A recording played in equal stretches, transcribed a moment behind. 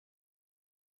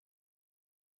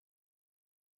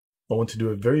I want to do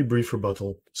a very brief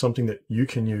rebuttal, something that you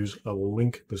can use. I will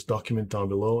link this document down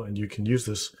below, and you can use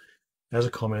this as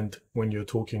a comment when you're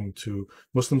talking to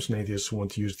Muslims and atheists who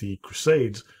want to use the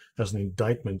Crusades as an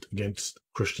indictment against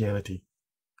Christianity.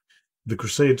 The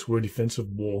Crusades were a defensive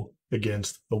war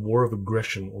against a war of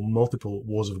aggression, or multiple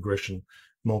wars of aggression,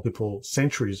 multiple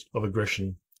centuries of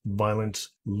aggression, violence,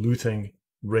 looting,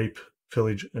 rape,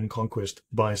 pillage, and conquest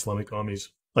by Islamic armies.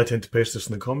 I tend to paste this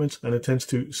in the comments, and it tends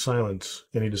to silence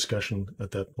any discussion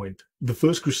at that point. The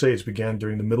First Crusades began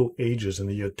during the Middle Ages in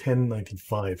the year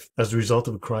 1095 as a result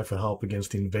of a cry for help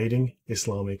against the invading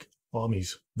Islamic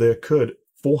armies. They occurred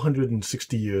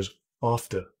 460 years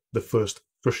after the first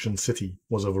Christian city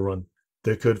was overrun.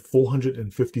 They occurred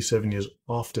 457 years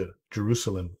after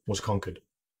Jerusalem was conquered.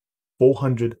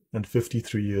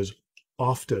 453 years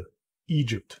after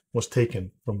Egypt was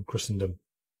taken from Christendom.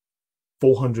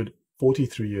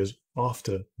 443 years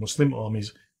after Muslim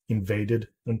armies invaded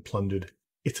and plundered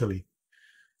Italy.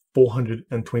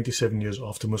 427 years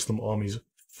after Muslim armies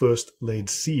first laid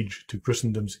siege to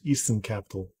Christendom's eastern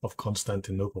capital of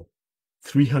Constantinople.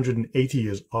 380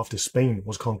 years after Spain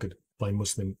was conquered by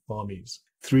Muslim armies.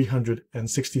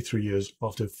 363 years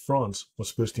after France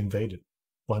was first invaded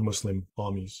by Muslim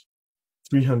armies.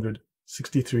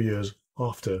 363 years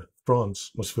after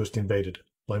France was first invaded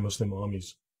by Muslim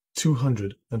armies.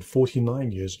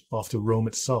 249 years after Rome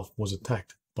itself was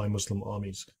attacked by Muslim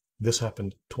armies. This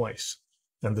happened twice,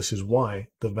 and this is why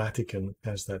the Vatican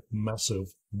has that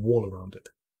massive wall around it.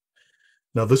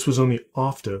 Now, this was only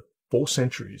after 4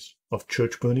 centuries of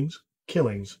church burnings,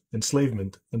 killings,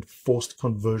 enslavement, and forced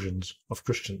conversions of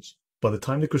Christians. By the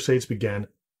time the Crusades began,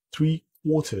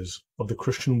 3/4 of the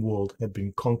Christian world had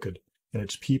been conquered, and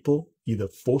its people either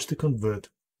forced to convert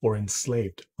or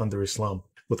enslaved under Islam.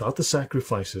 Without the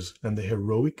sacrifices and the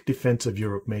heroic defense of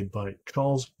Europe made by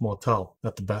Charles Martel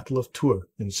at the Battle of Tours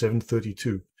in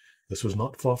 732, this was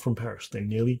not far from Paris, they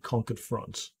nearly conquered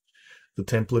France. The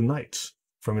Templar Knights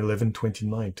from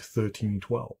 1129 to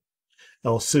 1312.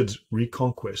 El Cid's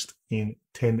reconquest in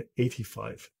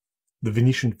 1085. The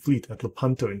Venetian fleet at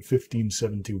Lepanto in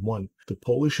 1571. The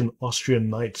Polish and Austrian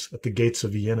knights at the gates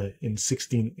of Vienna in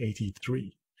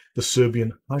 1683. The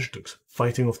Serbian Hajduks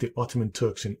fighting off the Ottoman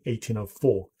Turks in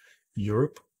 1804,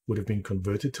 Europe would have been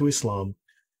converted to Islam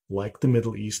like the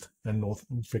Middle East and North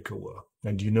Africa were.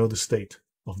 And you know the state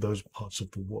of those parts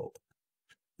of the world.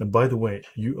 And by the way,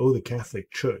 you owe the Catholic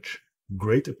Church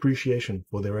great appreciation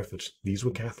for their efforts. These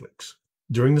were Catholics.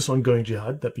 During this ongoing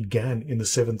jihad that began in the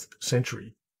 7th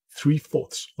century,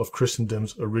 3/4 of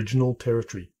Christendom's original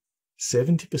territory,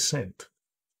 70%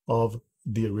 of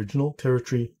the original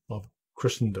territory of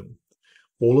Christendom,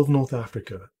 all of North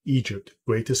Africa, Egypt,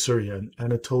 Greater Syria, and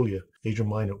Anatolia, Asia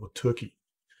Minor or Turkey,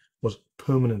 was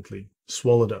permanently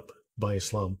swallowed up by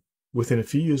Islam. Within a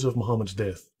few years of Muhammad's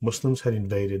death, Muslims had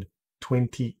invaded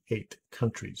 28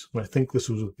 countries, and I think this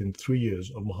was within 3 years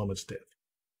of Muhammad's death.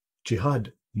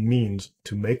 Jihad means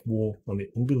to make war on the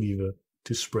unbeliever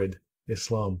to spread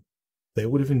Islam. They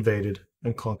would have invaded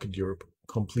and conquered Europe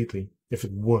completely if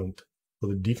it weren't for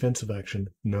the defensive action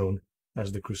known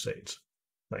as the Crusades.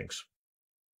 Thanks.